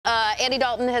Andy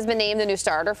Dalton has been named the new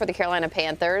starter for the Carolina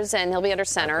Panthers, and he'll be under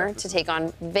center to take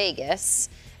on Vegas.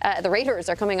 The Raiders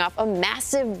are coming off a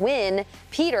massive win.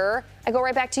 Peter, I go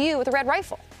right back to you with the Red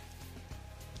Rifle.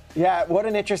 Yeah, what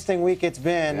an interesting week it's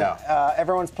been. Yeah.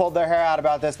 Everyone's pulled their hair out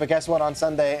about this, but guess what? On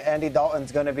Sunday, Andy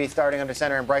Dalton's going to be starting under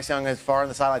center, and Bryce Young is far on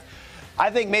the sidelines. I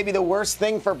think maybe the worst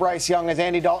thing for Bryce Young is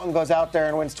Andy Dalton goes out there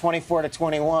and wins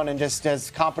 24-21 and just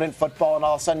does competent football, and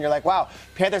all of a sudden you're like, wow,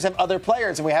 Panthers have other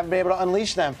players, and we haven't been able to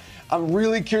unleash them. I'm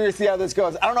really curious to see how this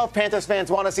goes. I don't know if Panthers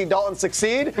fans want to see Dalton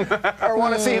succeed or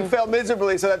want to see him fail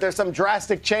miserably so that there's some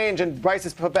drastic change and Bryce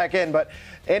is put back in. But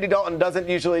Andy Dalton doesn't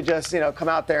usually just, come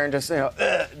out there and just,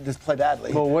 just play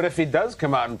badly. Well, what if he does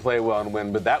come out and play well and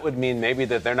win? But that would mean maybe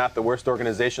that they're not the worst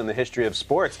organization in the history of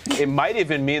sports. It might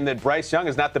even mean that Bryce Young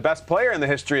is not the best player in the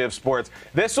history of sports.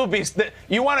 This will be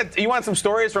you want some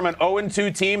stories from an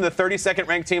 0-2 team, the 32nd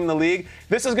ranked team in the league.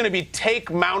 This is going to be take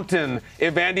mountain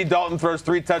if Andy Dalton throws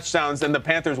 3 touchdowns and the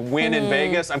Panthers win in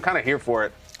Vegas. I'm kind of here for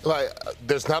it.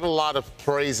 There's not a lot of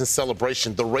praise and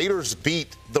celebration. The Raiders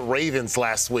beat the Ravens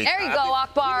last week. There you go,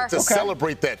 Akbar. To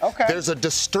celebrate that. Okay. There's a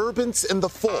disturbance in the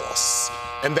force,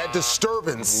 and that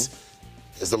disturbance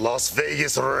is the Las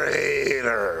Vegas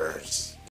Raiders.